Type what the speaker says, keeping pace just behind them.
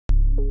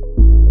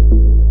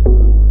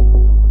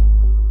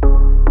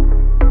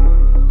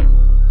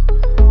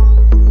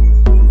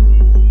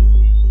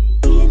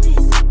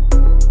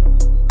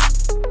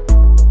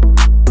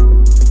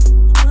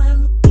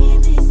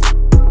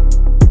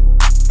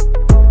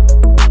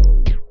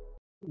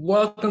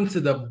Welcome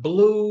to the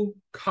Blue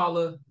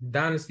Collar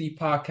Dynasty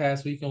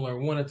podcast, where you can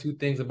learn one or two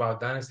things about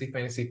Dynasty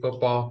Fantasy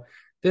Football.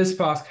 This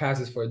podcast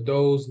is for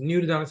those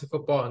new to Dynasty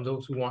Football and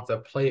those who want to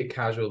play it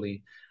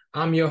casually.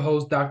 I'm your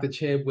host, Dr.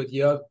 Chib, with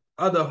your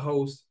other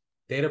host,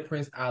 Data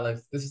Prince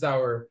Alex. This is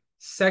our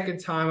second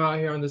time out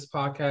here on this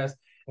podcast,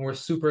 and we're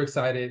super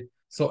excited.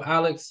 So,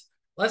 Alex,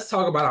 let's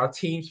talk about our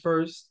teams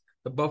first.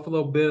 The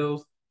Buffalo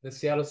Bills, the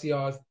Seattle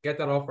Seahawks, get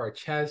that off our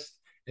chest,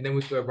 and then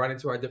we go right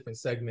into our different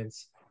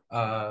segments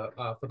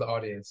for the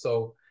audience.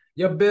 So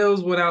your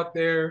Bills went out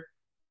there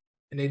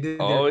and they did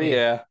their Oh thing.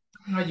 yeah.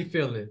 How you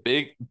feeling?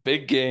 Big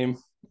game.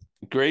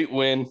 Great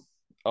win.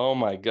 Oh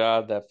my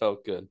God, that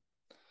felt good.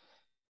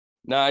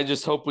 Now I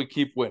just hope we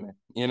keep winning,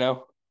 you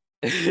know?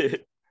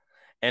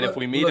 And if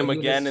we meet Look, them you're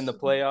again in the the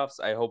playoffs,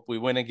 I hope we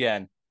win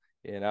again,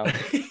 you know?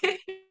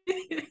 I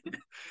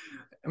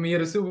mean, you're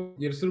the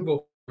Super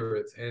Bowl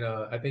favorites, and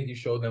I think you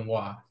showed them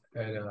why.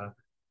 And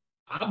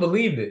I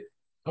believed it.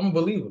 I'm a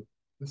believer.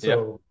 Yeah,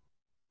 So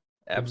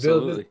the Bills,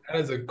 absolutely. that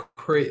is a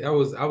great. That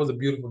was a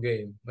beautiful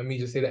game. Let me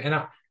just say that.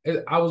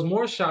 And I was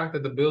more shocked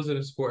that the Bills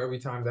didn't score every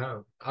time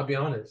down. I'll be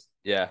honest.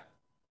 Yeah.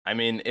 I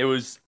mean, it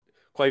was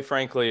quite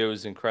frankly, it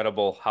was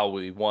incredible how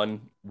we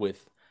won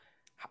with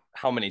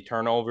how many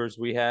turnovers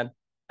we had.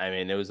 I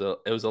mean, it was a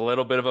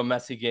little bit of a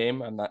messy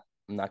game. I'm not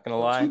gonna Well,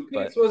 lie, two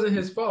but picks wasn't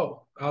his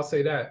fault. I'll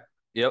say that.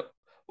 yep.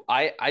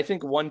 I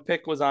think one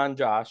pick was on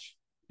Josh.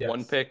 One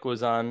Yes. pick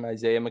was on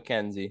Isaiah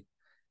McKenzie.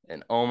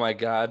 And oh my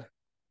God,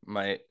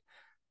 my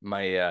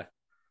my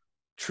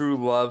true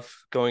love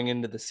going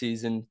into the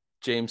season,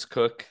 James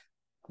Cook,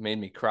 made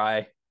me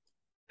cry.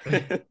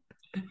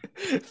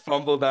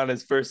 Fumbled on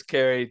his first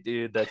carry,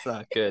 dude. That's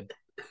not good.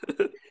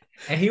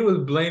 And he was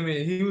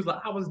blaming. He was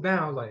like, "I was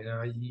down." I was like,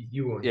 "Nah,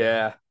 you weren't down."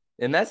 Yeah.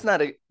 And that's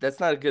not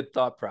a good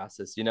thought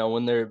process,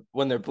 when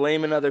they're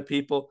blaming other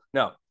people.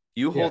 No,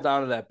 you Yeah, hold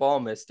on to that ball,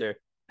 mister.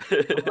 I'm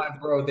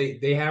like, bro,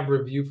 they have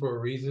review for a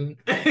reason.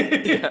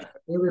 Yeah.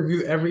 They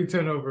review every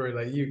turnover.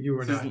 Like you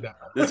were This not isn't down.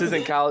 this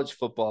isn't college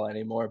football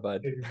anymore,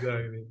 bud.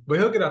 Exactly. But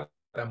he'll get out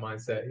that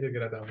mindset. He'll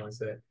get out that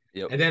mindset.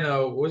 Yep. And then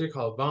what do you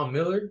call it? Von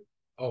Miller?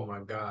 Oh my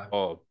God.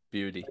 Oh,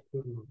 beauty.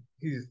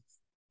 He's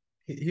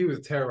he was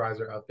a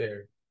terrorizer out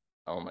there.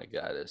 Oh my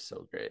God, it's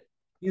so great.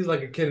 He's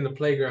like a kid in the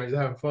playground just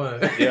having fun.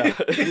 Yeah.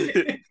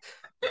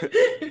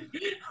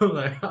 I'm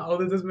like, how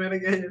old is this man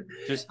again?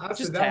 just I said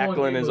just that one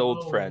tackling game his old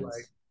alone was like,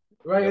 friends.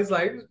 right? Yep. It's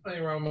like just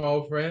playing around with my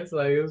old friends.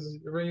 Like it was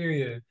a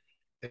reunion.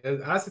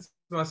 And I said to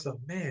myself,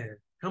 man,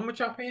 how much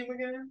y'all paying him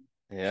again?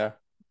 Yeah.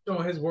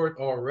 Showing his worth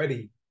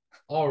already.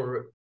 All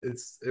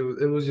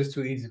it was just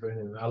too easy for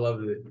him. I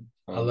loved it.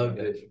 I Oh my loved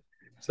gosh. it.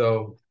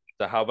 So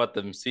So how about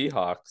them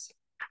Seahawks?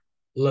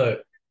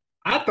 look,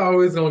 I thought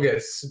we was gonna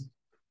get.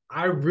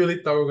 I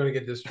really thought we were gonna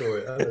get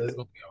destroyed. I thought it's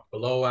gonna be a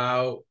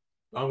blowout.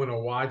 I'm gonna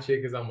watch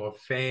it because I'm a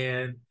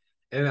fan.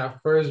 And that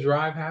first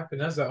drive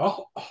happened. I was like,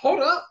 "Oh, hold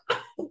up,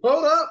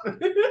 hold up,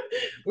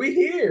 we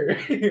here,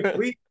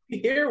 we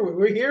here,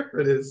 we're here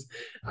for this."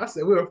 I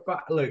said, "We were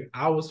look."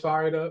 I was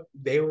fired up.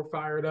 They were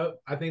fired up.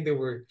 I think they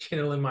were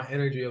channeling my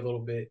energy a little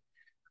bit.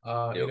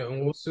 Yep.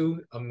 And Wusu,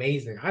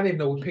 amazing. I didn't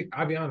know we picked.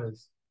 I'll be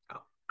honest.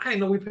 I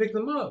didn't know we picked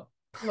them up.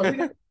 I'm like, we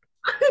didn't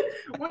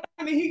when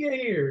did he get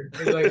here?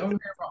 It's like I'm hearing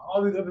about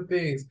all these other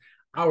things.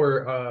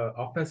 Our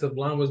offensive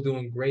line was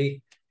doing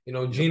great.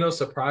 Yep. Gino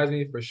surprised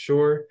me for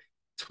sure.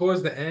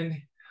 Towards the end,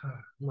 I'm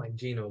like,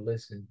 Gino,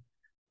 listen,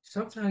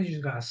 sometimes you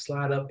just gotta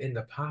slide up in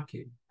the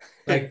pocket.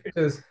 Like,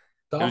 because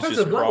the It was just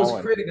offensive line was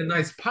crawling. creating a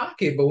nice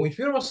pocket, but if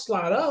you don't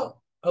slide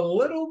up a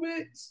little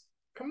bit,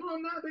 come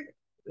on now,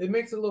 it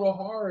makes it a little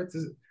hard to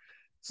Right.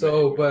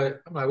 so,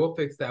 but I'm like, we'll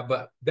fix that.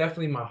 But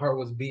definitely my heart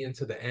was beating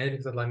to the end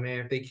because I'm like, man,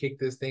 if they kick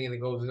this thing and it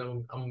goes,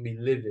 I'm gonna be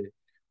livid.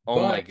 Oh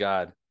my But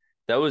God.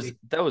 That was it,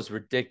 that was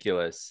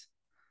ridiculous.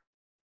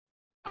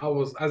 I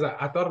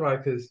thought about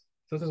it because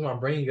sometimes my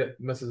brain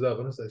messes up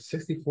and it's like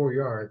 64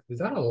 yards. Is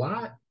that a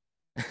lot?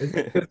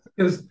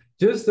 Because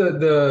just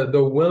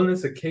the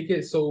willingness to kick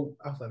it. So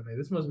I was like, man,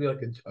 this must be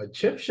like a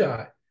chip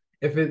shot.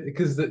 If it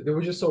because they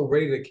were just so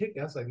ready to kick.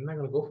 I was like, I'm not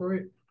gonna go for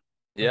it. I was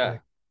Yeah.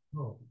 like,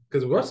 oh,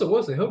 because Russell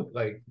Wilson,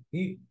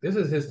 he this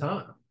is his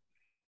time. Yeah.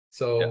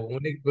 So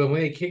when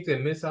they kicked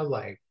and missed, I was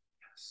like,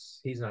 yes,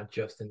 he's not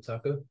Justin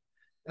Tucker.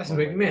 That's Oh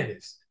my God.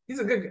 McManus. He's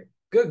a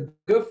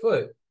good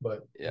foot,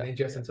 but it Yeah. ain't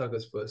Justin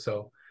Tucker's foot.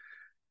 So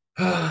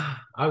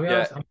I'll be Yeah.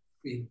 honest, I'm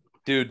happy.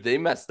 Dude, they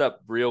messed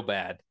up real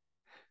bad.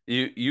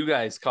 You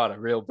guys caught a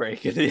real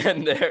break at the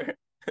end there.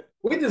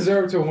 We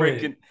deserve to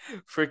win.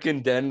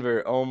 Freaking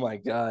Denver. Oh my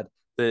God.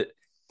 The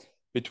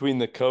between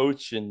the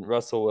coach and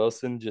Russell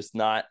Wilson just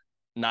not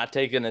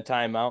taking a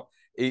timeout.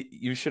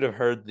 You should have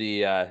heard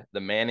the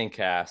Manning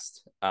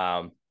cast.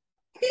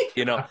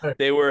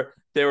 They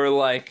were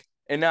like,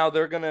 and now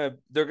they're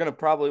gonna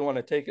probably want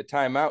to take a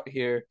timeout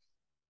here.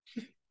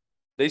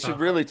 They should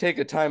really take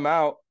a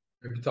timeout.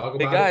 If you talk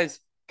Hey about it,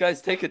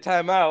 guys, take a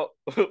timeout.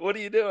 What are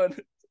you doing?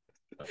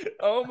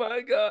 Oh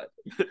my God.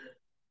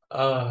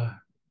 uh,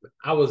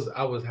 I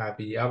was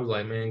happy. I was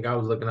like, man, God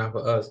was looking out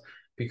for us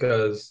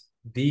because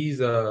these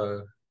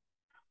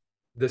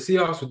the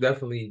Seahawks were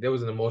definitely there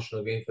was an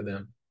emotional game for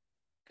them.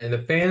 And the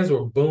fans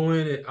were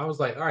booing it. I was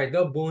like, all right,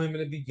 they'll boo him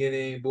in the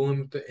beginning, boo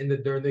him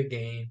during the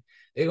game.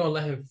 They're gonna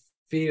let him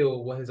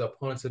feel what his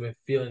opponents have been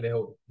feeling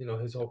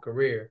his whole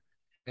career.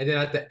 And then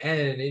at the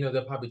end,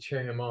 they'll probably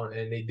cheer him on,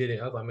 and they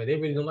didn't. I was like, man, they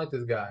really don't like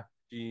this guy.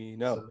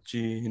 Gino, So,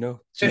 Gino,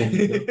 Gino,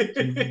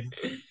 Gino.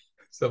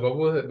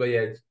 but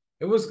yeah,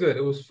 it was good.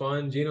 It was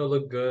fun. Gino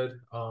looked good.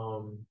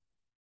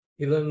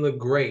 He didn't look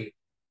great,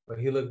 but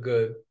he looked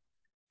good.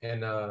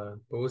 And but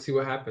we'll see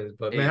what happens.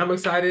 But man, Hey, I'm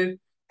excited.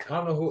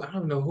 I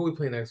don't know who we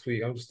play next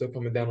week. I'm still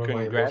coming down on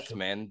my congrats,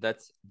 emotions. man.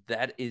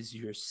 That is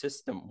your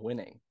system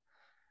winning,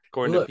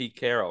 according to Look, Pete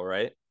Carroll,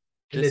 right?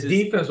 and the This is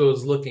defense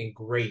was looking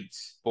great.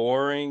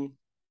 boring,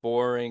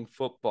 boring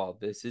football.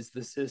 This is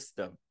the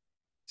system.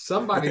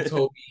 Somebody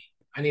told me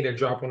I need to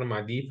drop one of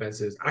my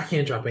defenses. I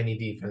can't drop any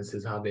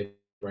defenses how they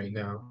right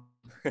now.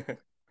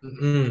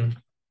 Mm-mm.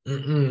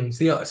 Mm-mm.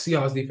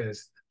 Seahawks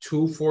defense,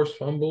 two forced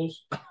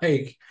fumbles.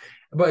 Like,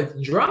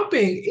 but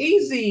dropping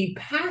easy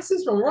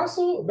passes from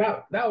Russell,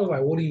 that was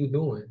like, what are you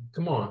doing?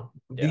 Come on,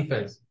 Yeah.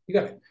 defense. You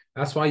got it.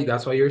 That's why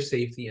you're a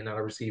safety and not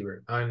a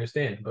receiver. I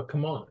understand, but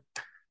come on.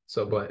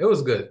 So, but it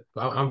was good.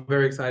 I'm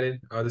very excited.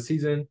 The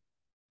season.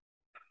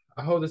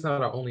 I hope it's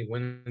not our only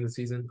win in the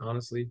season,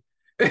 honestly.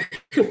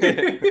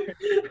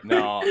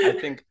 No, I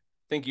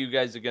think you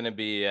guys are gonna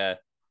be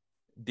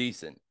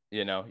decent.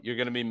 You're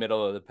gonna be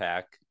middle of the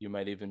pack. You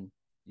might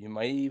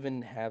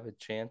even have a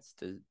chance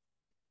to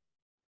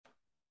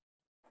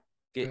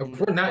get If into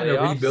the we're not in a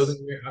playoffs.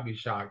 rebuilding year, I'll be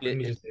shocked. Let Get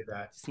me just say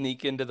that.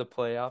 sneak into the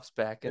playoffs,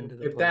 back If, into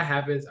the if that playoffs.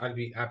 happens, I'd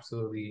be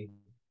absolutely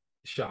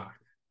shocked.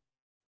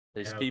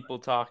 There's And people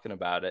talking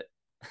about it.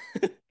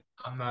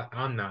 I'm not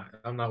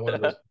one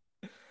of those.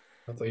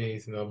 That's all you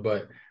need to know.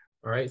 But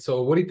all right.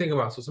 So what do you think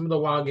about some of the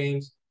wild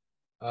games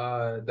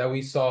that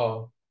we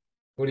saw?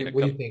 What do In you a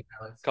what do you couple think,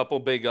 Alex? couple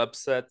big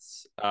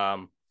upsets.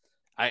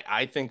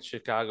 I think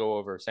Chicago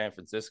over San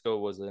Francisco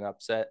was an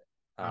upset.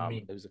 I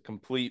mean, It was a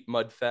complete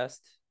mud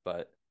fest,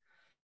 but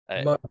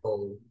uh, Mud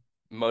Bowl.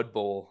 Mud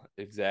Bowl,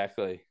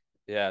 exactly.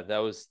 Yeah, that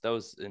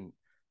was an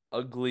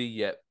ugly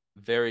yet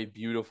very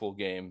beautiful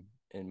game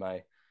in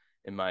my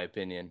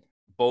opinion.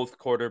 Both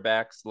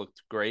quarterbacks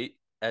looked great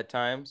at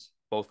times.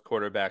 Both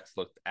quarterbacks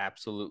looked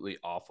absolutely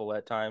awful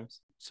at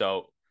times.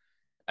 So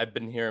I've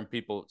been hearing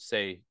people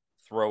say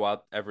throw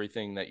out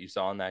everything that you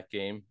saw in that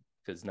game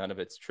because none of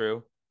it's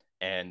true,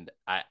 and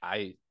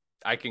I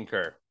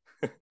concur.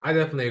 I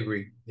definitely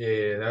agree.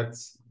 Yeah,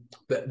 that's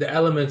the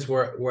elements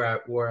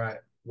were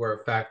a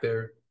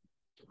factor.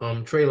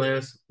 Trey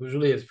Lance was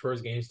really his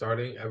first game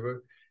starting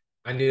ever.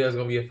 I knew that was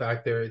gonna be a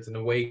factor. It's an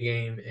away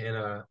game,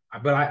 and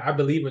but I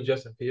believe in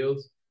Justin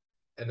Fields,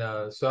 and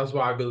so that's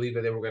why I believe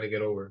that they were gonna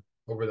get over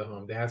the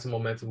hump. They had some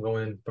momentum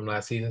going from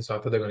last season, so I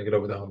thought they were gonna get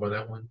over the hump on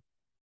that one.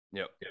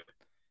 Yep.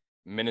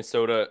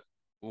 Minnesota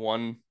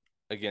won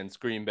against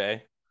Green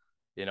Bay.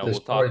 We'll talk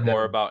Destroyed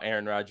more them. about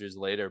Aaron Rodgers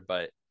later,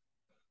 but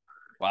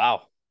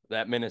wow,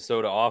 that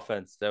Minnesota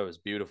offense, that was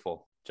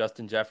beautiful.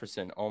 Justin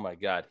Jefferson, oh my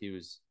God, he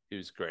was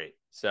great.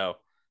 So,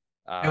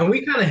 And um,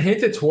 we kind of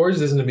hinted towards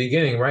this in the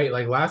beginning, right?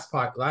 Like last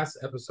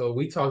episode,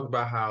 we talked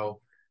about how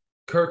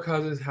Kirk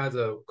Cousins has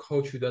a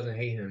coach who doesn't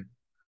hate him.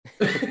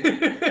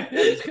 yeah,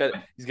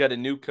 he's got a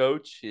new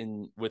coach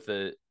in with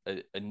a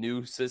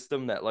new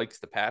system that likes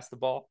to pass the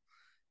ball.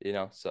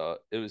 So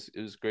it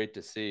was great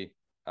to see.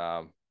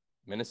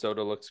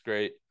 Minnesota looks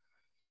great.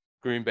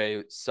 Green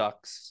Bay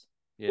sucks.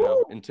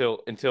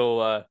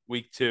 Until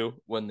week 2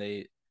 when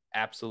they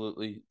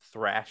absolutely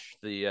thrash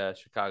the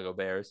Chicago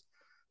Bears.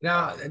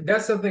 Now,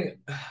 that's something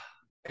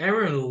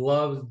Aaron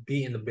loves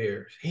beating the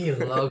Bears. He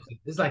loves it.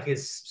 It's like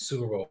his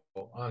Super Bowl,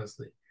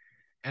 honestly.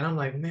 And I'm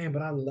like, man,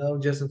 but I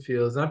love Justin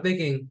Fields. And I'm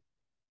thinking,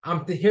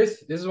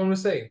 this is what I'm gonna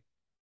say.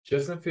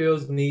 Justin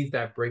Fields needs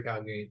that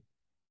breakout game.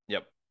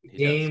 Yep, he does.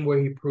 Game where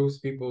he proves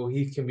people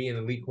he can be an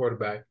elite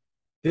quarterback.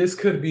 This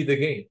could be the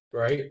game,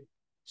 right? And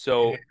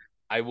So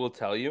I will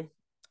tell you,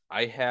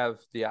 I have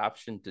the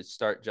option to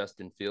start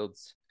Justin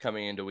Fields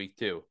coming into week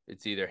 2.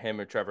 It's either him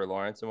or Trevor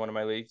Lawrence in one of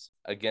my leagues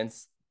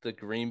against the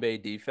Green Bay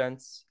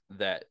defense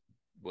that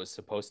was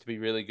supposed to be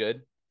really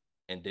good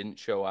and didn't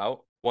show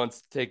out.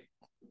 Once take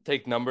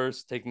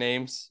numbers, take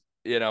names,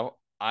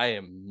 I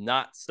am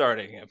not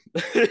starting him.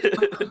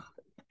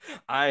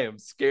 I am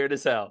scared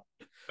as hell.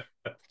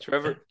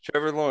 Trevor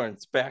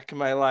Lawrence back in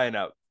my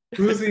lineup.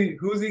 who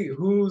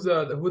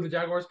the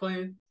Jaguars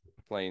playing?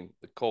 Playing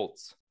the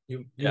Colts.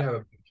 You Yeah. have a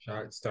big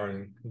shot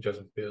starting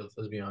Justin Fields,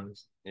 let's be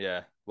honest.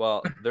 Yeah.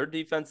 Well, their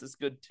defense is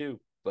good too,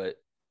 but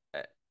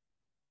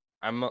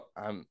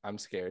I'm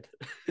scared.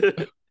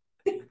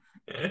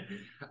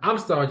 I'm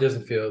starting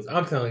Justin Fields.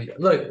 I'm telling you.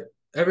 Look,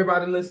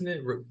 everybody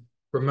listening,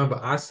 remember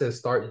I said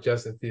start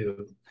Justin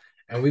Fields.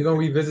 And we're gonna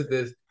revisit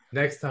this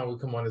next time we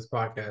come on this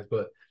podcast.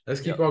 But let's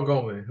keep Yep. on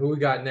going. Who we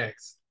got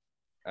next?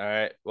 All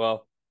right.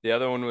 Well, the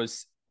other one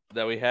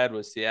that we had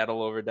was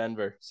Seattle over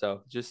Denver.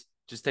 So just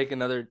take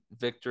another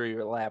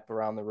victory lap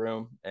around the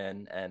room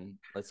and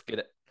let's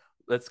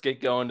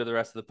get going to the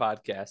rest of the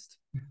podcast.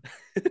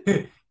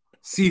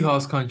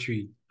 Seahawks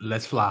country,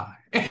 let's fly.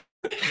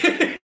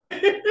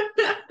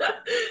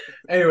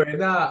 Anyway,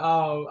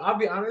 I'll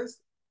be honest.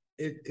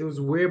 It was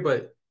weird,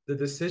 but the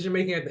decision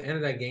making at the end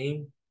of that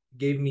game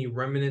gave me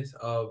remnants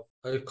of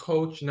a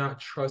coach not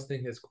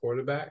trusting his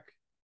quarterback.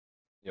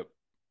 Yep.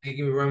 It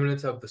gave me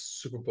remnants of the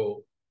Super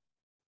Bowl.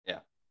 Yeah.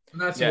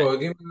 Not Super Yeah. Bowl. It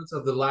gave me remnants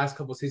of the last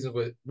couple seasons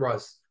with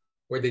Russ,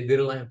 where they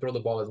didn't let him throw the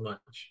ball as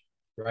much,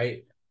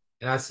 right?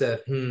 And I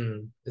said,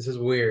 this is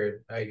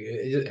weird.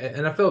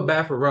 And I felt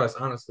bad for Russ,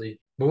 honestly.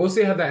 But we'll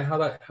see how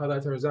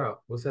that turns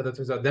out. We'll see how that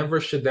turns out.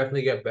 Denver should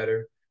definitely get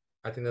better.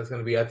 I think that's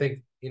gonna be. I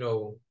think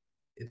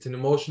it's an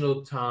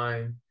emotional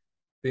time.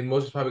 The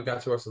emotions probably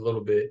got to us a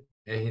little bit,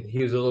 and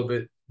he was a little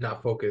bit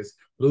not focused.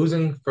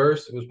 Losing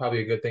first was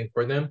probably a good thing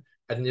for them.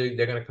 I think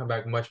they're gonna come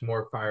back much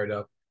more fired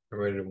up and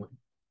ready to win.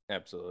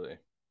 Absolutely.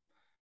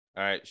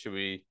 All right. Should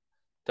we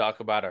talk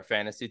about our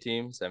fantasy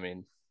teams? I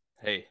mean,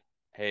 hey,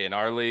 in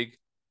our league,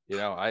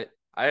 I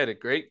had a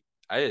great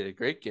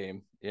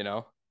game.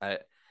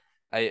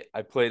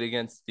 I played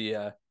against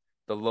the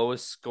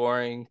lowest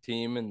scoring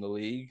team in the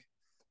league.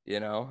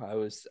 I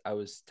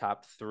was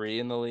top 3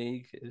 in the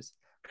league. It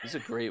was a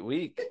great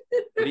week.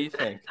 What do you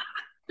think?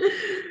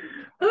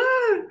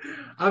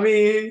 I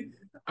mean,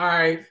 all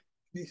right.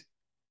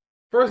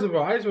 First of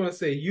all, I just want to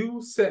say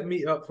you set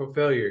me up for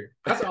failure.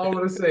 That's all I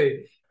want to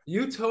say.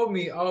 You told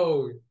me,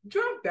 "Oh,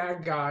 drop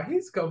that guy.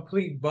 He's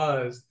complete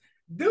buzz.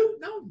 Dude,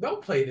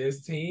 don't play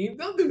this team.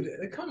 Don't do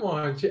that. Come on."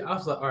 I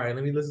was like, "All right,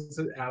 let me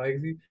listen to Alex."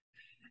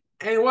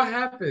 And what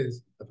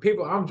happens? The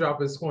people I'm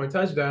dropping scoring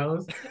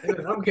touchdowns, and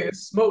then I'm getting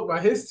smoked by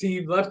his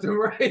team left and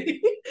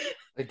right.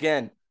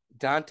 Again,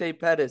 Dante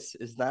Pettis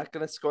is not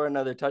going to score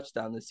another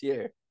touchdown this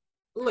year.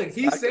 Look, It's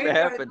he's not going to saying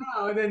that happen.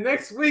 now, and then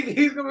next week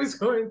he's gonna be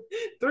scoring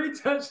 3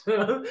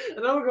 touchdowns,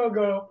 and I'm gonna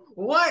go,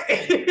 what?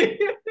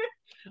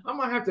 I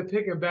might have to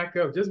pick him back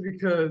up just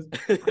because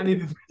I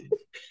need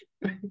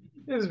to.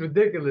 This is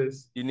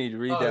ridiculous. You need Oh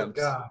redempts.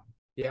 God.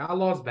 Yeah, I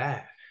lost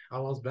bad. I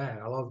lost bad.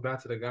 I lost bad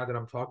to the guy that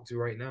I'm talking to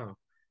right now.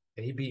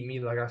 And he beat me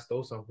like I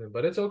stole something.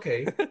 But it's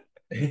okay.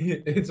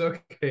 It's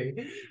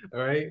okay. All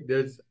right.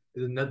 There's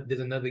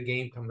another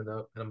game coming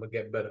up and I'm gonna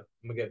get better.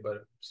 I'm gonna get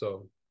better.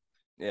 So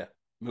Yeah.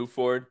 Move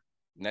forward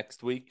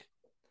next week.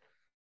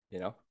 You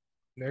know,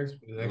 next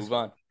move week.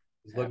 on.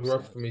 It's looking rough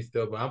Absolutely. for me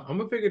still, but I'm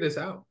gonna figure this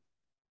out.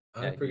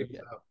 I'm Yeah, gonna figure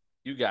this out.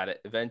 you got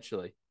it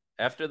eventually.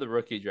 After the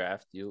rookie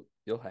draft, you'll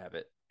have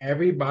it.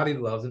 Everybody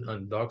loves an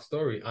underdog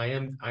story. I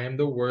am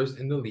the worst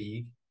in the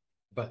league,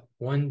 but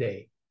one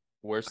day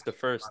Worst to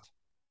first.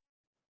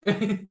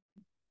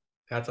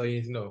 that's all you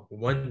need to know.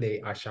 One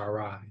day I shall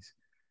rise.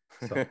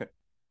 So,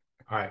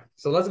 all right.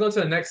 So let's go to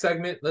the next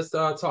segment. Let's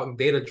talk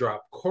data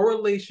drop,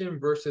 correlation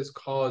versus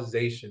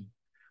causation.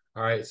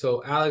 All right.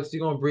 So Alex,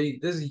 you're gonna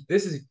breathe. This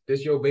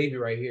your baby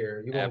right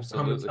here. You're gonna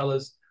come and Absolutely. tell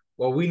us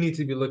what we need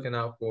to be looking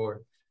out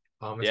for.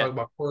 And Yeah. talk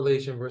about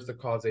correlation versus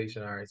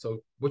causation. All right.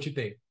 So what you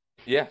think?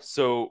 Yeah.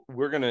 So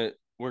we're gonna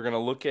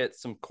look at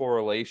some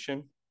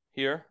correlation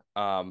here.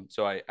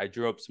 So I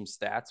drew up some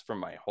stats from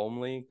my home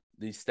league.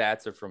 These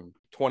stats are from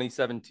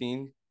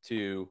 2017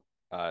 to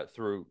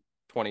through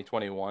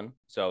 2021.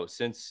 So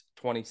since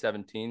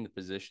 2017, the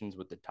positions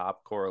with the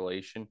top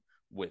correlation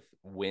with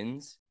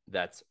wins,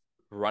 that's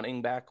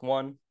running back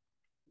 1,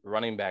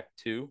 running back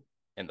 2,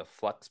 and the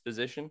flex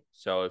position.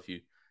 So if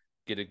you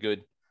get a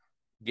good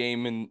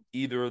game in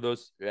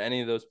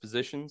any of those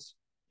positions,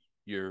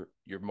 you're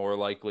more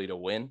likely to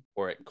win,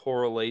 or it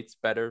correlates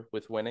better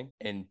with winning.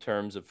 In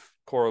terms of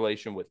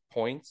correlation with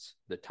points,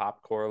 the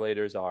top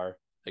correlators are,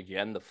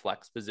 again, the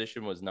flex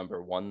position was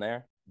number 1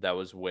 there. That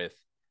was with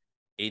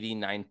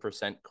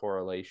 89%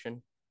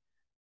 correlation.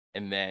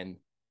 And then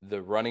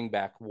the running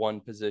back 1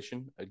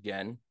 position,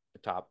 again, the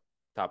top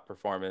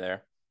performer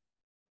there.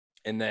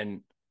 And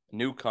then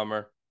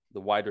newcomer,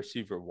 the wide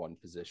receiver 1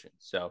 position.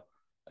 So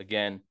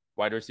again,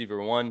 wide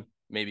receiver 1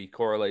 maybe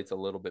correlates a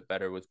little bit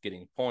better with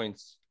getting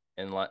points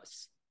and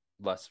less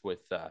with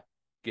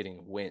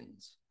getting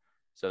wins.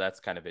 So that's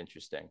kind of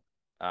interesting.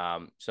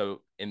 And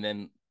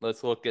then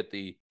let's look at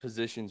the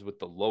positions with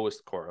the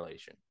lowest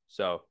correlation.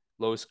 So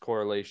lowest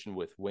correlation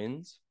with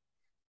wins,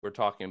 we're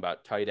talking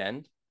about tight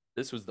end.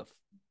 This was the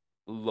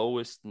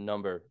lowest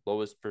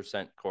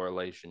percent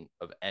correlation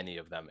of any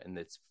of them, and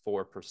it's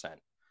 4%.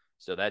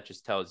 So that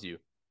just tells you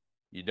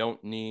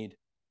don't need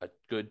a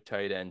good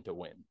tight end to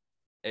win.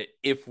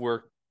 If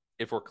we're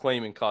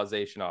claiming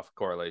causation off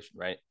correlation,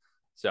 right?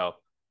 So,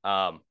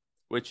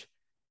 which,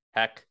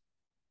 heck,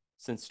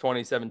 since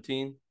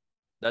 2017,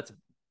 that's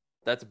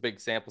a big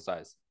sample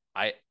size.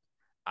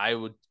 I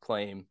would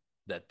claim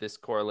that this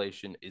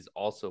correlation is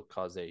also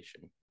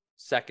causation.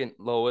 Second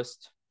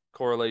lowest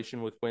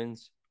correlation with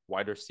wins,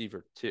 wide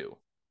receiver 2.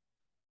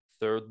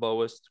 Third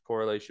lowest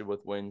correlation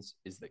with wins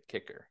is the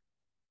kicker.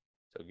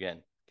 So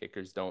again,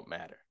 kickers don't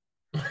matter.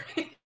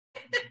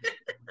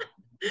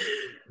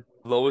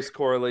 Lowest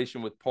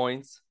correlation with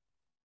points,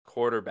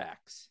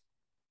 quarterbacks.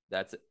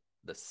 That's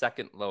the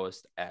second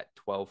lowest at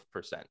 12%.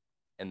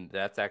 And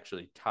that's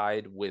actually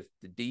tied with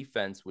the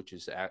defense, which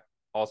is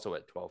also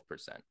at 12%.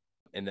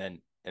 And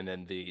then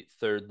the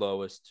third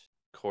lowest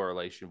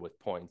correlation with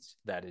points,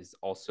 that is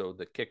also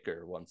the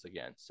kicker once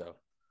again. So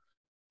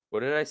What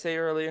did I say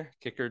earlier?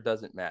 Kicker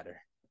doesn't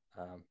matter.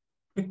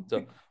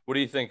 So what do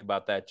you think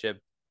about that, Chip?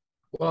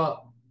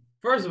 Well,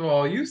 first of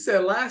all, you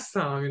said last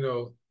time,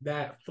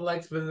 that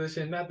flex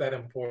position not that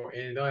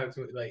important. You don't have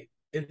to like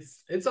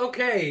it's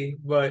okay,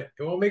 but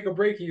it won't make or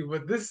break you.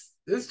 But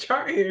this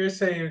chart here is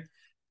saying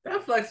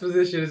that flex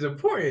position is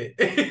important.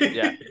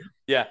 Yeah.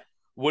 Yeah.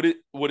 What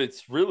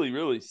it's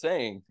really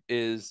saying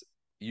is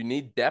you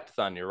need depth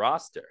on your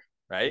roster,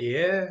 right?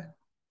 Yeah.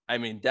 I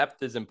mean,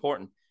 depth is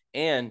important.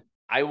 And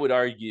I would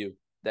argue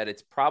that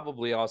it's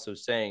probably also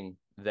saying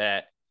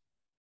that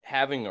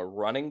having a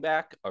running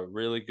back, a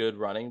really good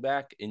running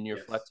back in your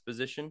Yes. flex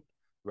position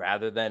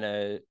rather than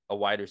a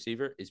wide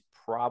receiver is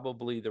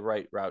probably the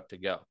right route to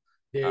go.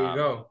 There you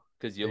go.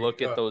 Because you There you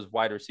look at go. those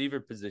wide receiver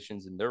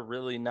positions and they're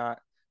really not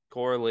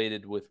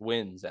correlated with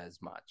wins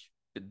as much.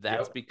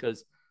 That's Yep.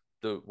 because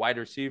the wide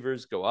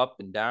receivers go up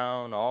and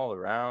down all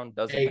around,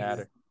 doesn't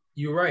matter.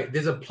 You're right.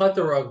 There's a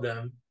plethora of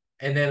them,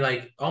 and then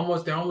like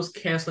they're almost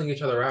canceling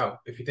each other out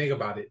if you think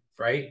about it,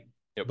 right?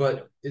 Yep.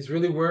 But it's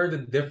really where are the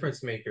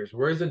difference makers?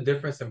 Where's the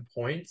difference in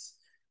points,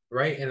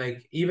 right? And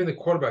like even the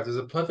quarterbacks, there's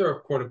a plethora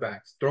of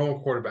quarterbacks,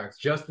 throwing quarterbacks.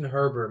 Justin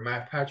Herbert,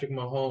 Patrick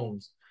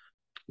Mahomes,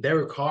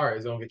 Derek Carr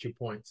is gonna get you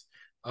points.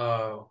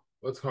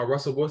 What's it called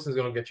Russell Wilson's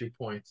gonna get you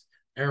points.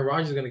 Aaron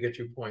Rodgers is gonna get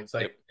you points.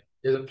 Like Yep.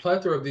 there's a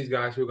plethora of these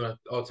guys who are gonna.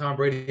 Oh, Tom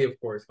Brady, of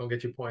course, gonna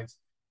get you points.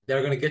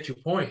 They're gonna get you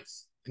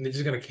points, and they're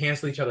just gonna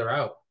cancel each other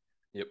out.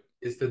 Yep.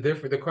 It's the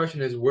different. The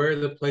question is where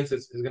the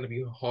places is gonna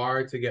be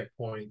hard to get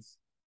points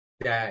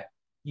that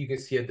you can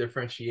see a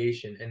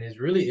differentiation, and it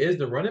really is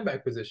the running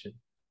back position,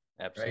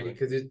 right? Absolutely.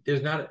 Because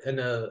there's not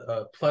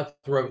a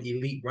plethora of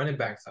elite running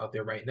backs out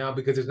there right now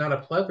because there's not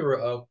a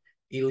plethora of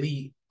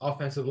elite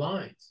offensive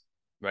lines,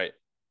 Right.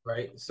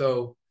 right?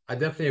 So I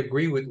definitely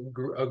agree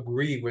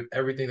with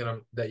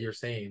everything that you're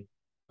saying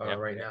Yeah.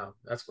 right now.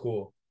 That's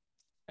cool.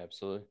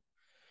 Absolutely.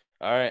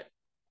 All right.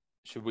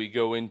 Should we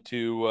go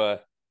into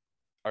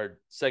our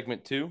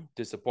segment 2, Yeah,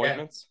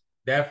 disappointments?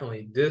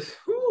 definitely.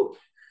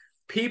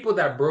 People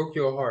that broke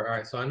your heart. All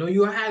right, so I know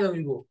you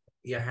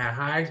had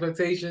high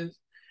expectations,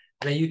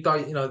 and then you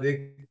thought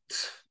they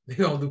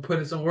gonna put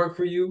in some work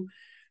for you,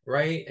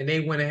 right? And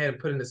they went ahead and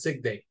put in a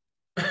sick day.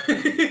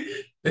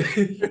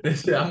 They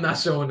said, I'm not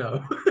showing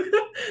up.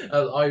 That's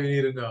all you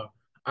need to know.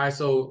 All right,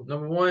 so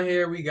number one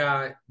here we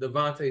got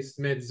Devontae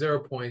Smith,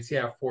 0 points. He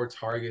had 4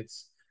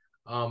 targets.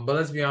 But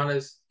let's be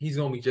honest, he's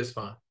gonna be just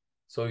fine.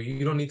 So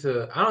you don't need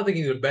to. I don't think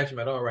you need to bench him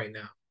at all right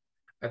now.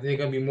 I think they're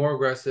gonna be more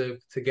aggressive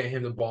to get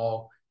him the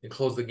ball and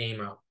close the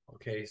game out.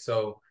 Okay,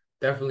 so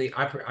definitely,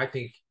 I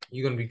think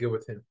you're gonna be good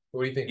with him.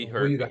 What do you think? He Who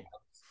hurt you got?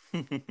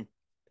 me.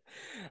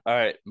 All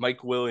right.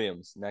 Mike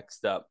Williams,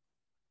 next up.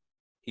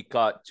 He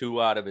caught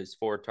 2 out of his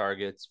 4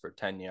 targets for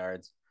 10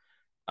 yards.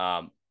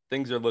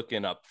 Things are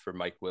looking up for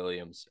Mike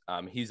Williams.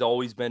 He's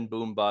always been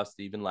boom bust.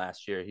 Even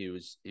last year, he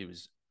was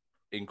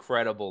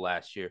incredible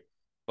last year,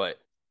 but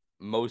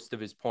most of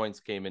his points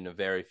came in a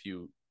very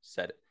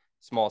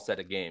small set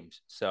of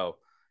games. So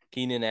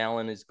Keenan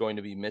Allen is going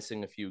to be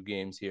missing a few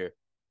games here,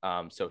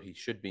 so he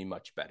should be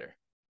much better.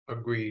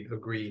 Agreed.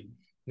 Agreed.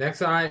 Next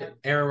side,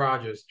 Aaron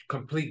Rodgers,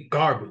 complete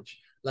garbage.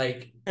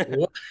 Like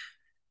what?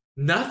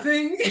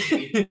 Nothing.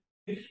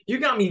 You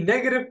got me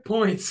negative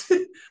points.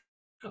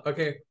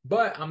 Okay,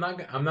 but I'm not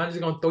just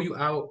gonna throw you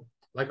out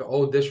like an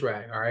old dish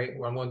rag. All right,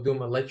 what I'm gonna do, I'm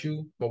gonna let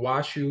you, but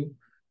wash you.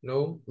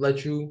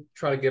 Let you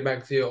try to get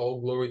back to your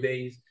old glory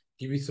days.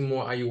 Give you some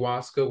more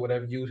ayahuasca,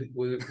 whatever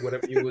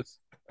you was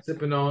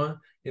sipping on.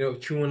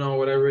 Chewing on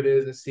whatever it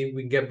is, and see if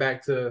we can get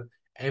back to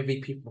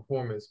MVP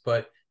performance.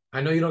 But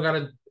I know you don't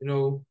gotta,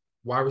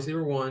 wide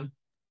receiver one,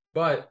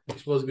 but you're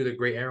supposed to be the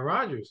great Aaron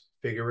Rodgers.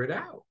 Figure it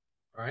out.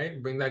 All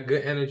right, bring that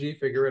good energy.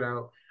 Figure it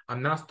out.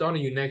 I'm not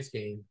starting you next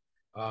game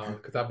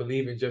because I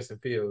believe in Justin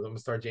Fields. I'm gonna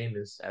start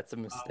Jameis. That's a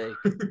mistake.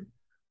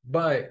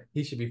 But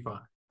he should be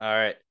fine. All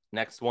right.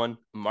 Next one,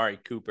 Amari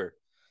Cooper.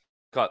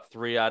 Caught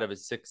 3 out of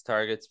his 6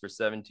 targets for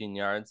 17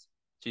 yards.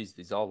 Geez,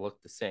 these all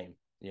look the same,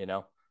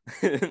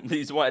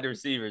 these wide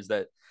receivers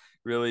that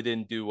really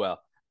didn't do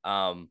well.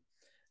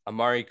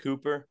 Amari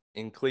Cooper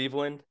in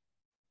Cleveland,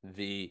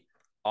 the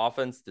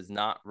offense does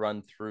not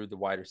run through the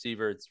wide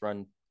receiver.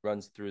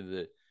 Runs through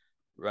the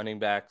running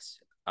backs.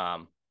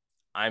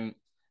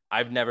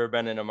 I've never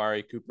been an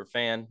Amari Cooper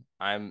fan.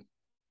 I'm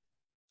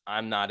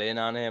not in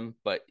on him,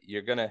 but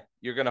you're gonna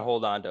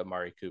hold on to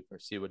Amari Cooper,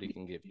 see what he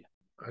can give you.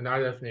 And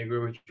I definitely agree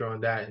with you on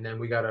that. And then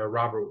we got a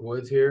Robert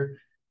Woods here.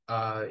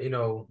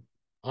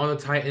 On the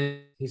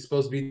Titans, he's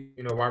supposed to be,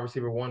 wide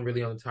receiver one,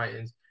 really on the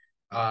Titans.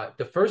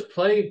 The first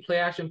play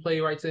action play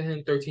right to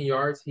him, 13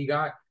 yards he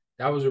got.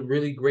 That was a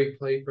really great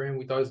play for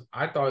him.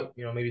 I thought,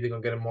 maybe they're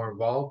gonna get him more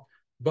involved,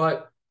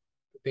 but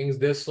things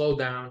did slow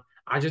down.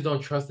 I just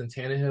don't trust in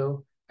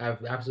Tannehill. I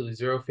have absolutely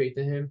zero faith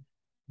in him.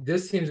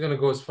 This team's gonna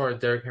go as far as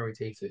Derrick Henry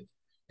takes it.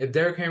 If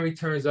Derrick Henry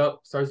turns up,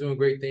 starts doing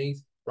great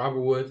things,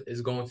 Robert Woods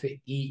is going to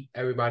eat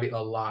everybody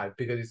alive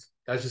because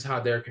that's just how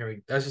Derrick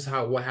Henry. That's just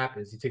what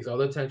happens. He takes all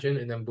the attention,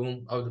 and then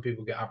boom, other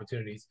people get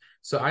opportunities.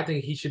 So I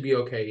think he should be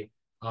okay,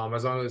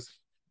 as long as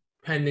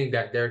pending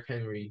that Derrick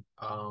Henry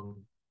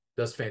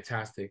does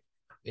fantastic.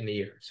 in the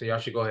year. So y'all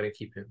should go ahead and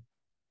keep him.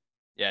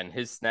 Yeah, and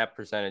his snap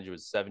percentage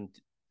was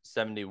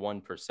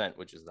 71%,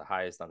 which is the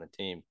highest on the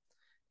team.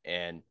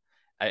 And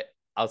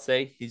I'll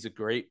say he's a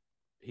great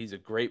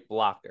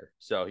blocker.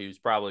 So he was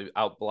probably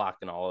out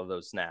blocking all of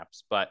those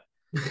snaps, but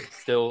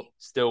still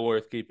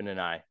worth keeping an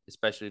eye,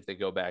 especially if they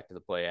go back to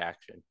the play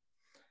action.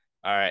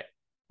 All right.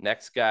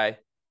 Next guy,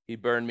 he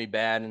burned me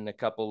bad in a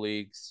couple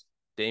leagues.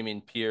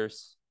 Dameon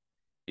Pierce.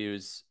 He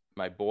was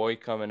my boy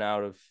coming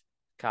out of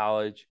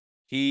college.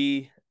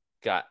 He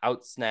got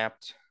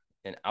outsnapped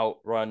and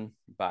outrun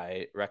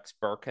by Rex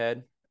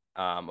Burkhead,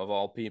 of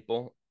all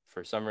people.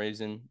 For some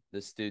reason,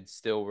 this dude's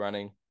still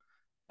running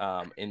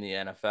in the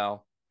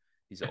NFL.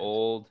 He's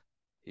old.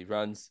 He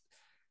runs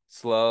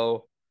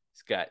slow.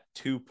 He's got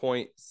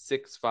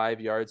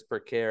 2.65 yards per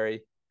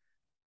carry.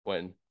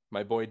 When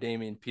my boy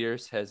Dameon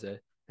Pierce has a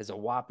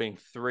whopping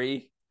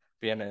 3,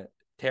 being a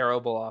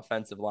terrible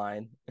offensive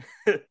line.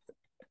 All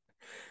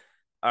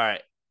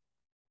right.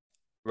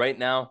 Right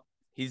now,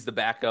 he's the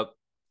backup.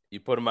 You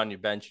put him on your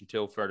bench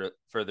until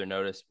further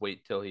notice.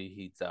 Wait till he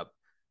heats up.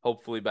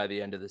 Hopefully, by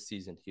the end of the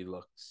season, he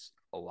looks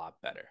a lot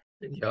better.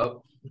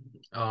 Yup.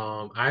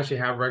 I actually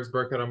have Rex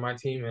Burkhead on my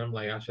team, and I'm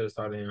like, I should have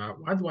started him out.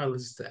 Why do I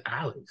listen to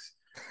Alex?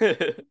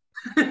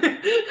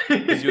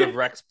 Because you have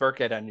Rex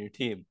Burkhead on your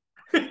team.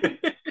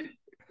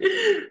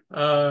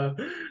 All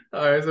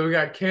right, so we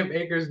got Cam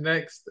Akers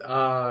next.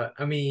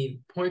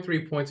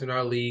 0.3 points in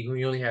our league.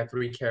 We only had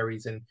 3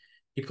 carries, and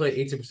he played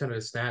 18% of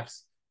the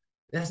snaps.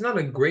 That's not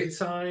a great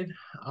sign,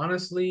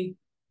 honestly,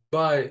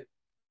 but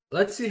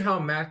let's see how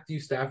Matthew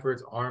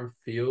Stafford's arm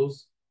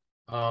feels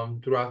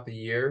throughout the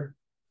year.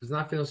 It's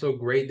not feeling so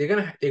great. They're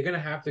gonna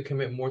have to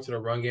commit more to the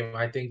run game,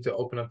 I think, to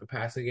open up the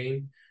passing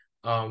game.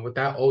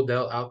 Without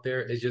Odell out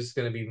there, it's just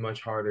gonna be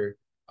much harder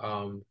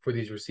for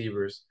these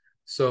receivers.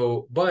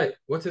 So, but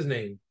what's his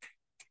name?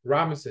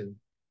 Robinson.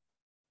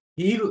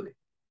 He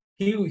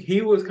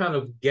he was kind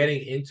of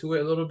getting into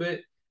it a little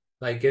bit,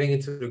 like getting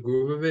into the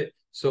groove of it.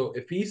 So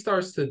if he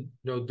starts to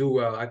do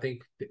well, I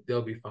think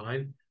they'll be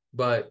fine.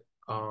 But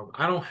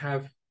I don't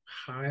have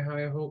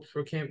high hopes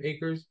for Cam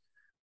Akers.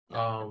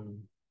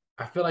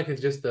 I feel like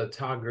it's just the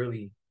Todd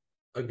Gurley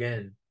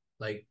again.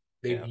 Like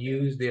they've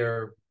used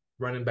their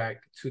running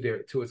back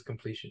to its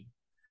completion.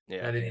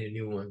 Yeah, and they need a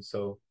new one.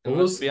 So, but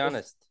let's be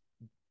honest,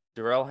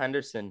 Darrell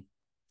Henderson,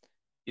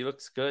 he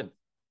looks good.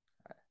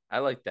 I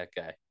like that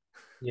guy.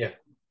 Yeah.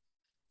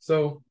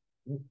 So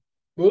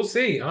we'll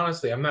see.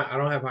 Honestly, I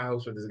don't have high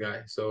hopes for this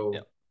guy. So,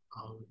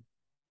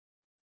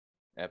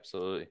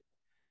 Absolutely.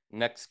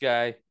 Next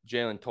guy,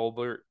 Jalen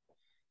Tolbert.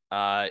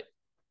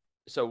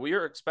 So we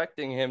are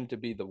expecting him to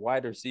be the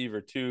wide receiver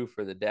 2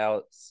 for the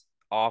Dallas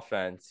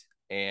offense,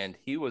 and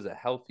he was a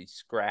healthy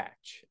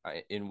scratch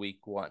in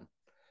week 1.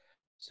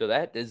 So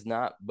that does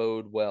not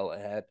bode well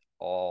at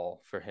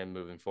all for him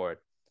moving forward.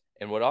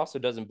 And what also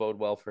doesn't bode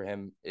well for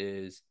him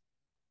is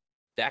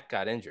Dak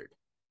got injured.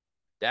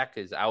 Dak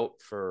is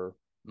out for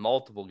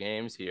multiple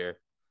games here.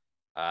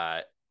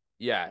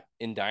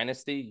 In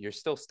Dynasty, you're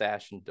still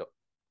stashing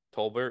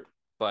Tolbert,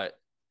 but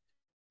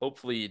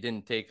hopefully you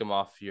didn't take him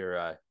off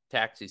your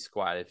taxi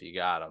squad if you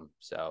got him.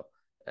 So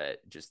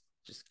just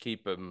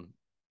keep him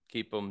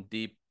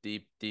deep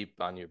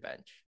on your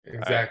bench.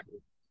 Exactly.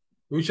 Right.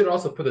 We should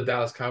also put the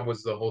Dallas Cowboys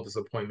as a whole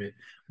disappointment,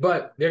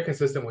 but they're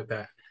consistent with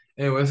that.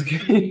 Anyway,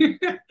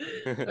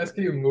 let's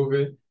keep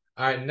moving.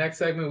 All right, next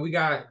segment, we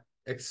got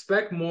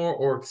expect more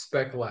or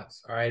expect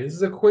less. All right, this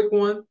is a quick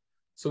one.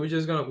 So we're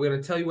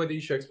gonna tell you whether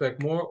you should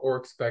expect more or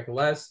expect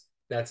less.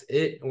 That's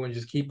it. And we'll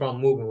just keep on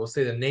moving. We'll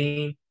say the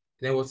name,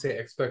 then we'll say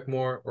expect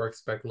more or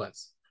expect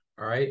less.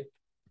 All right.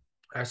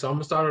 All right, so I'm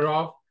gonna start it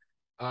off.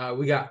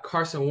 We got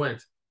Carson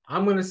Wentz.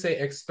 I'm gonna say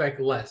expect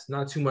less,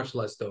 not too much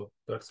less though,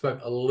 but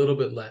expect a little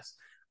bit less.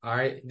 All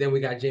right. Then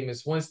we got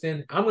Jameis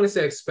Winston. I'm gonna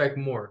say expect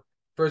more.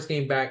 First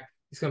game back,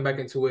 he's coming back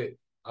into it,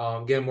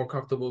 getting more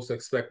comfortable, so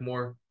expect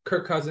more.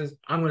 Kirk Cousins,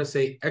 I'm gonna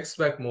say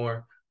expect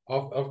more.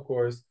 Of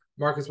course,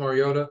 Marcus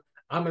Mariota,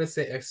 I'm gonna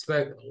say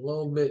expect a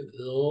little bit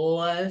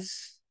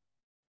less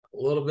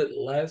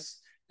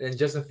than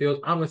Justin Fields.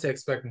 I'm gonna say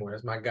expect more.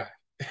 That's my guy.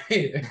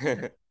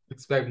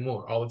 Expect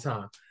more all the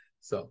time.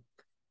 So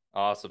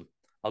awesome.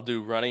 I'll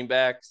do running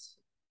backs.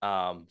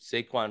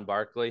 Saquon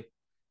Barkley,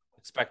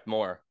 expect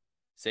more.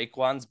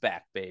 Saquon's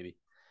back, baby.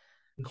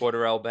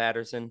 Cordarrelle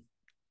Patterson,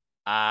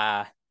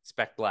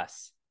 expect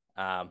less.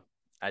 I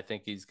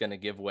think he's going to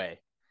give way.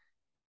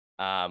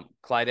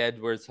 Clyde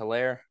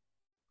Edwards-Helaire,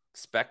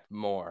 expect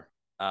more.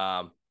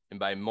 And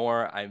by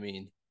more, I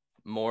mean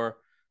more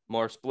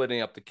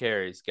splitting up the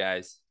carries,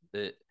 guys.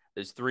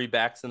 There's 3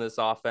 backs in this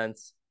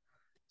offense.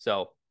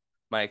 So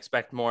my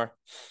expect more,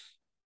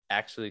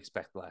 actually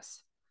expect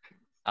less.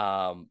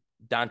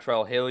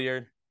 Dontrell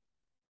Hilliard,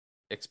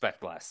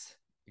 expect less.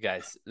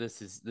 Guys,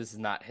 this is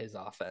not his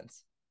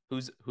offense.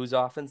 Whose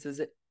offense is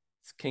it?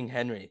 It's King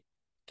Henry.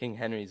 King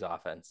Henry's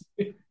offense.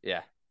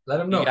 Yeah.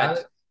 Let him know.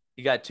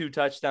 He got 2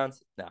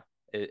 touchdowns. No,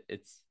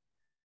 it's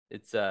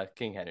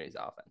King Henry's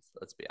offense.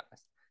 Let's be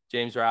honest.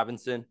 James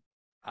Robinson,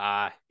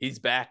 he's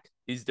back.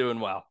 He's doing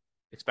well.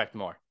 Expect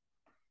more.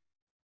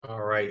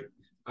 All right.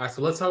 All right,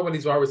 so let's talk about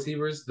these wide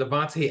receivers.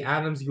 Devontae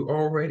Adams, you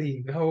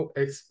already know,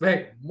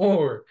 expect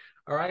more.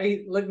 All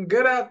right, looking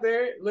good out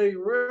there, looking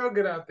real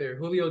good out there.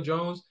 Julio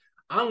Jones,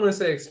 I'm gonna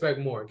say expect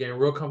more. Getting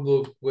real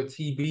comfortable with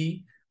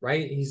TB,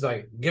 right? He's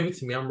like, give it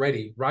to me, I'm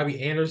ready.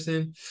 Robbie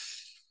Anderson,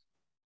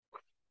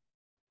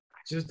 I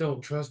just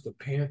don't trust the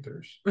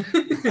Panthers.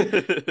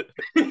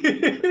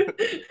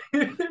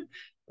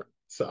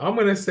 So I'm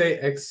gonna say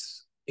I'm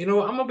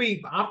gonna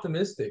be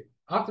optimistic.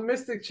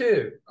 Optimistic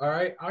Chib. All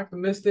right.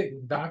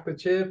 Optimistic Dr.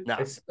 Chib. Nah.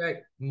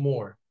 Expect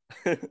more.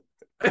 All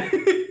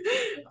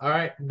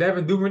right.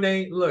 Devin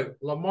Duvernay. Look,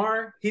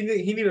 Lamar, he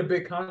need a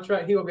big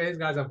contract. He will get his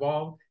guys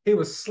involved. He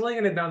was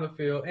slinging it down the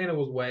field and it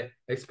was wet.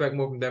 Expect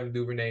more from Devin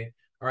Duvernay.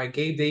 All right,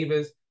 Gabe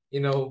Davis,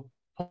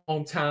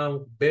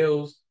 hometown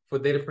Bills for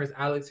Data Prince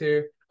Alex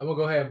here. I'm gonna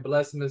go ahead and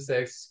bless him and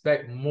say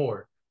expect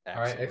more. All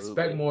right, expect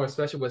Absolutely. more,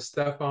 especially with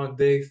Stephon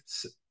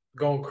Diggs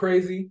going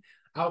crazy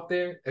out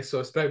there. And so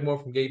expect more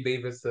from Gabe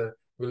Davis to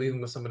relieve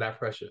him of some of that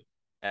pressure.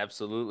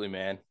 Absolutely,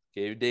 man.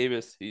 Gabe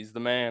Davis, he's the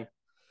man.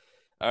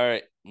 All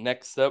right,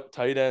 next up,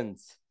 tight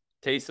ends.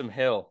 Taysom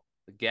Hill,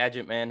 the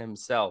gadget man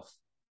himself.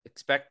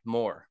 Expect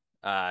more.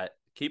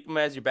 Keep him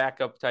as your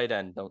backup tight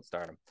end. Don't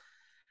start him.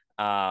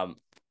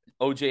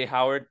 OJ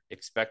Howard,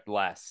 expect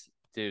less.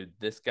 Dude,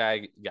 this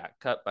guy got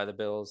cut by the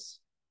Bills.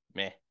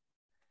 Meh.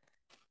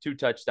 2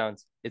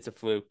 touchdowns. It's a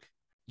fluke.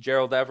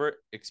 Gerald Everett,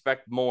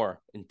 expect more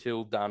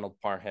until Donald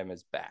Parham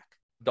is back.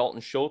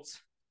 Dalton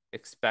Schultz,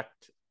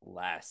 expect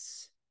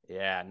less.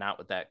 Yeah, not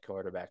with that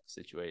quarterback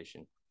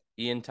situation.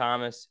 Ian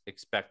Thomas,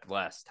 expect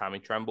less. Tommy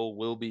Tremble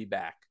will be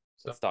back.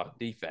 Let's talk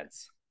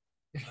defense.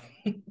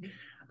 All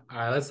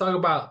right, let's talk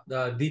about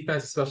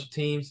defense and special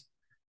teams.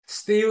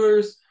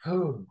 Steelers,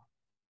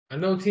 I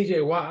know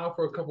TJ Watt out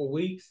for a couple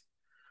weeks,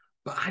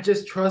 but I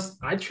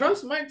trust Mike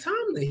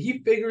Tomlin.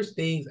 He figures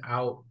things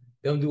out.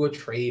 They'll do a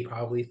trade,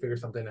 probably figure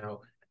something out.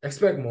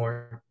 Expect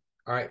more.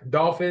 All right,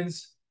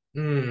 Dolphins.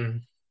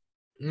 I'm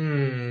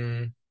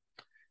gonna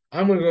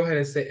go ahead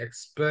and say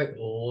expect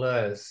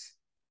less.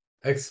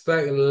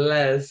 Expect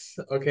less.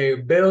 Okay,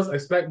 Bills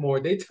expect more.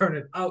 They turn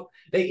it up.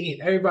 They eat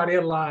everybody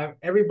alive.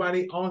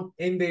 Everybody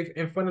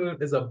in front of them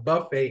is a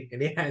buffet,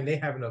 and they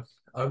having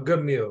a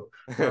good meal.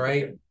 All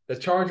right. The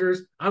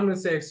Chargers, I'm gonna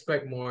say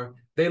expect more.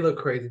 They look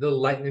crazy. They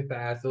look lightning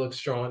fast. They look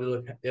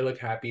strong. They look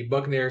happy.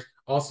 Buccaneers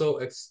also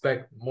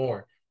expect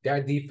more.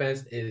 Their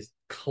defense is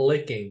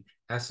clicking.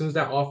 As soon as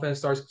that offense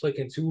starts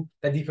clicking too,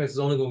 that defense is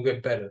only gonna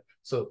get better.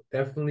 So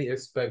definitely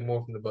expect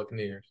more from the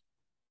Buccaneers.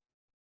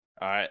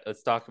 All right,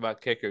 let's talk about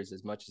kickers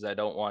as much as I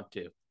don't want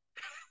to.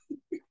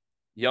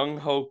 Young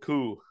Ho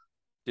Koo.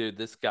 Dude,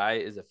 this guy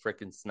is a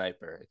freaking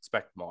sniper.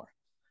 Expect more.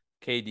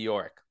 Cade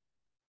York.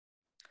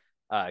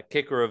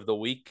 Kicker of the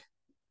week,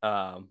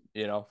 for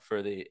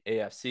the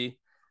AFC.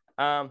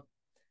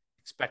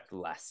 Expect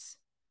less.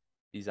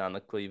 He's on the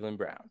Cleveland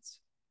Browns.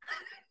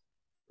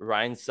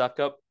 Ryan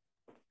Suckup,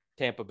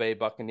 Tampa Bay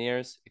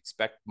Buccaneers.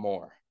 Expect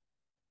more.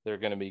 They're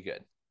going to be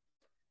good.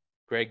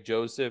 Greg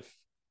Joseph,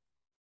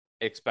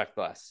 expect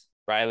less.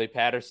 Riley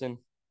Patterson,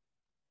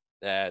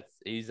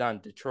 he's on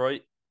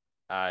Detroit.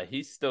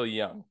 He's still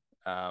young.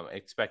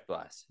 Expect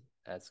less.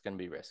 That's going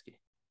to be risky.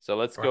 So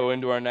let's go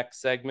into our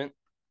next segment.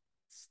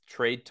 It's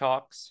trade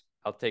talks.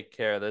 I'll take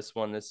care of this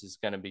one. This is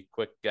going to be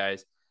quick,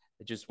 guys.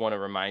 I just want to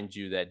remind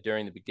you that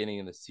during the beginning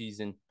of the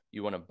season,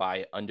 you want to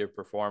buy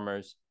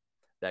underperformers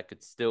that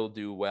could still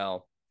do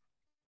well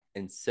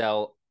and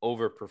sell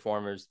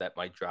overperformers that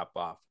might drop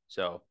off.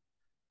 So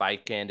buy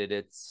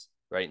candidates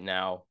right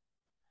now: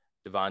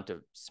 Devonta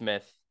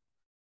Smith,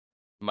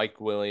 Mike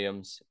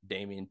Williams,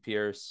 Dameon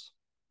Pierce.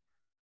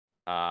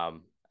 I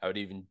would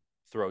even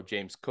throw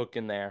James Cook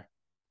in there.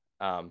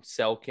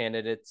 Sell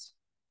candidates.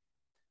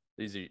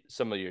 These are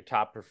some of your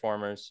top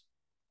performers.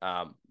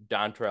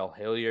 Dontrell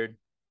Hilliard,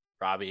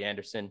 Robbie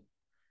Anderson.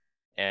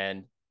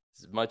 And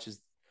as much as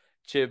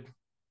Chib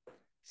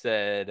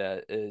said,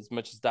 as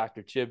much as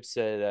Dr. Chib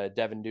said,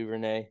 Devin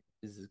Duvernay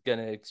is got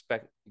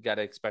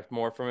to expect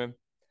more from him.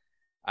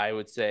 I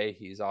would say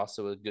he's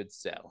also a good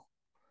sell.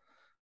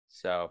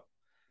 So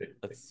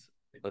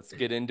let's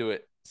get into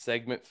it.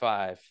 Segment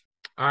 5.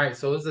 All right,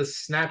 so this is a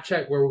snap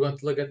check where we're going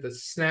to look at the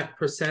snap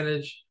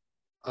percentage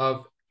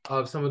of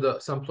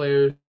some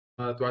players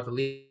throughout the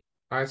league.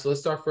 All right, so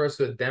let's start first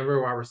with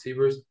Denver wide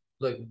receivers.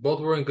 Look, both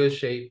were in good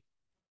shape.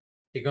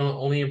 They're going to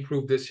only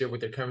improve this year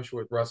with their chemistry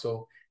with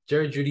Russell.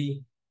 Jerry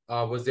Jeudy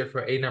was there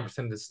for 89%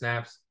 of the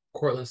snaps.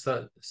 Cortland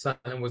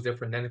Sutton was there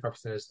for 95%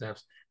 of the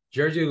snaps.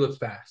 Jerry Jeudy looks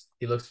fast.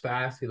 He looks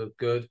fast. He looked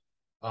good.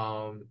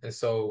 And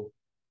so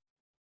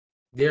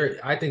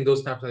I think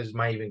those snap percentages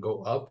might even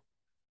go up,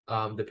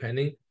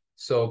 depending.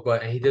 So,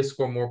 and he did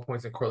score more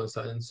points than Cortland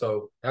Sutton.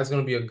 So that's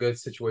going to be a good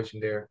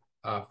situation there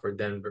for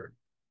Denver.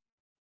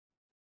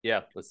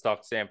 Yeah, let's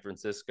talk San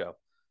Francisco.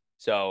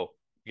 So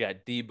you got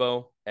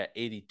Debo at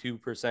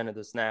 82% of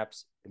the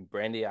snaps and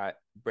Brandon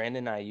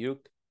Ayuk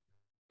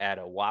at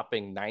a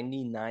whopping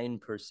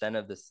 99%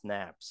 of the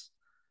snaps.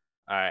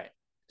 All right.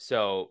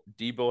 So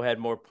Debo had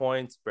more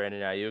points.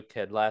 Brandon Ayuk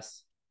had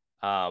less.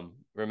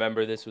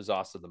 Remember, this was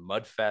also the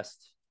Mud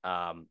Fest.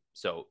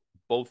 So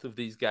both of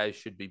these guys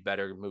should be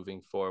better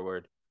moving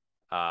forward,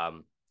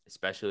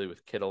 especially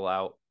with Kittle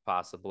out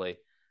possibly.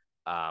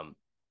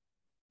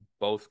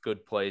 Both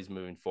good plays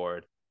moving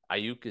forward.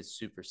 Ayuk is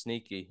super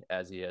sneaky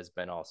as he has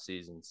been all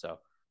season, so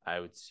I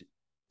would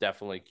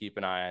definitely keep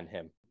an eye on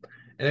him.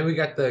 And then we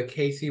got the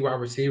KC wide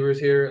receivers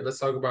here. Let's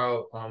talk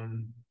about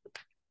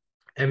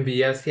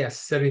MVS. He has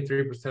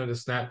 73% of the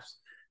snaps.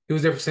 He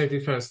was there for 73%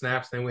 of the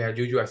snaps. Then we had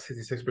Juju at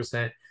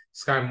 66%,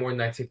 Sky Moore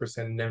 19%,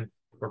 and then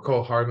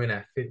Cole Hardman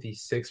at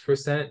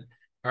 56%.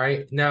 All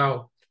right.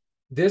 Now,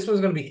 this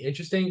one's going to be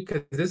interesting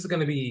because this is going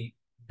to be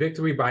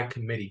victory by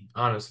committee,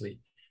 honestly.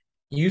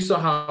 You saw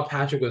how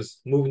Patrick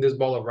was moving this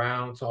ball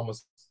around to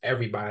almost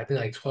everybody. I think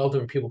like 12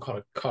 different people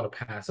caught a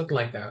pass, something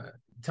like that.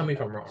 Tell me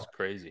if I'm wrong. It's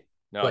crazy.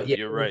 No, But yeah,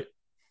 you're right.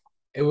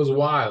 It was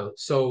wild.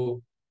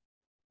 So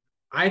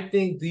I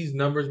think these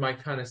numbers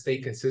might kind of stay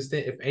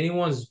consistent. If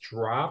anyone's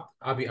dropped,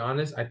 I'll be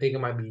honest, I think it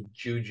might be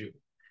Juju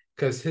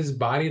because his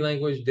body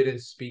language didn't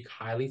speak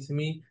highly to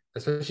me,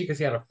 especially because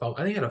he had a fumble.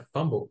 I think he had a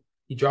fumble.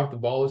 He dropped the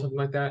ball or something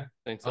like that.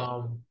 I think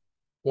so.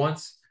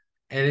 Once.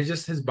 And it's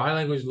just his body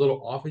language is a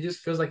little off. It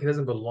just feels like he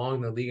doesn't belong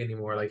in the league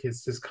anymore. Like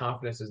his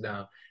confidence is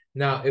down.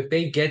 Now, if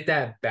they get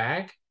that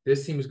back,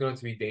 this team is going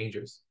to be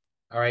dangerous.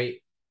 All right.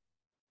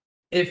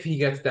 If he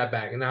gets that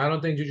back. And I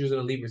don't think Juju's an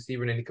elite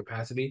receiver in any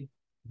capacity.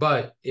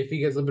 But if he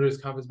gets a little bit of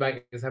his confidence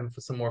back, is having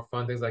some more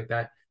fun, things like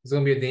that, it's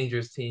going to be a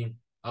dangerous team.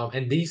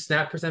 And these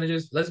snap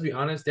percentages, let's be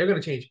honest, they're going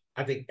to change,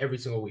 I think, every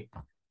single week.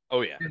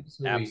 Oh, yeah.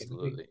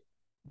 Absolutely.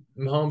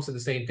 Mahomes said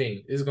the same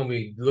thing. It's going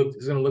to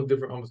look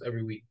different almost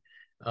every week.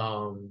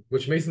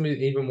 Which makes them an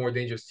even more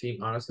dangerous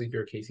team, honestly, if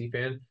you're a KC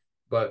fan.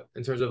 But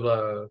in terms of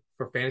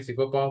for fantasy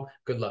football,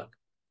 good luck.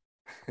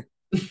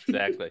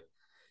 Exactly.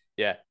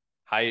 Yeah.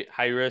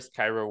 High risk,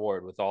 high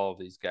reward with all of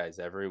these guys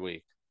every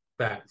week.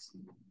 Facts.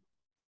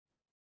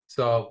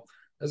 So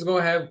let's go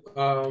ahead.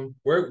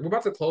 We're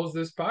about to close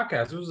this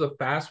podcast. This was a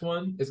fast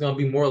one. It's gonna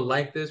be more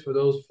like this for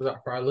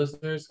our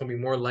listeners. It's gonna be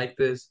more like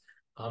this.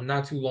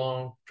 Not too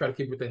long. Try to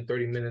keep it within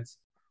 30 minutes.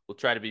 We'll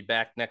try to be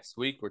back next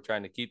week. We're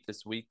trying to keep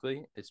this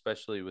weekly,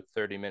 especially with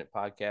 30-minute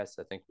podcasts.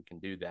 I think we can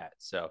do that.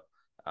 So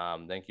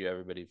thank you,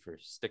 everybody, for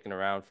sticking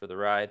around for the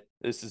ride.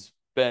 This has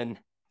been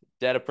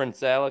Data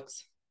Prince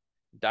Alex,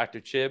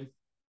 Dr. Chib.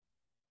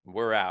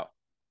 We're out.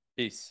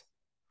 Peace.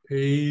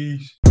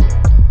 Peace.